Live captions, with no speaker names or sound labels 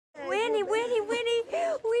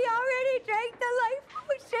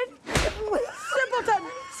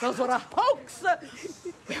Those were a hoax.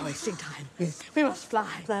 We're wasting time. We must fly.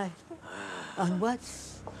 Fly. On what?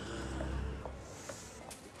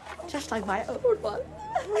 Just like my old one.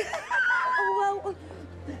 Oh, well,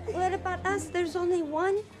 what about us? There's only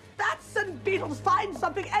one? Bats and beetles, find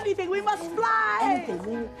something, anything. We must fly. Anything.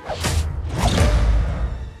 Winnie!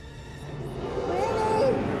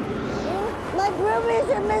 My broomies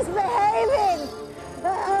are misbehaving.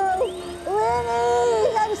 Uh-oh.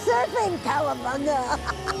 Winnie! I'm surfing, Cowabunga.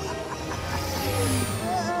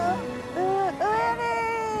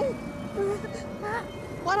 Winnie!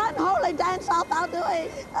 What unholy dance art thou doing?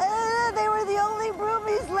 They were the only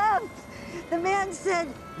broomies left. The man said,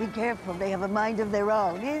 be careful, they have a mind of their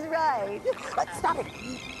own. He's right. Stop it.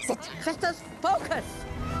 Sit. Sisters, focus.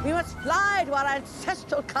 We must fly to our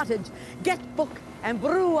ancestral cottage, get book, and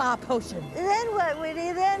brew our potion. Then what,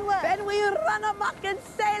 Winnie? Then what? Then we run amok in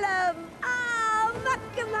Salem. Ah, muck.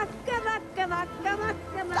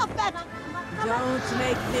 Stop that! Don't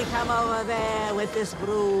make me come over there with this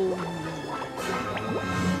broom.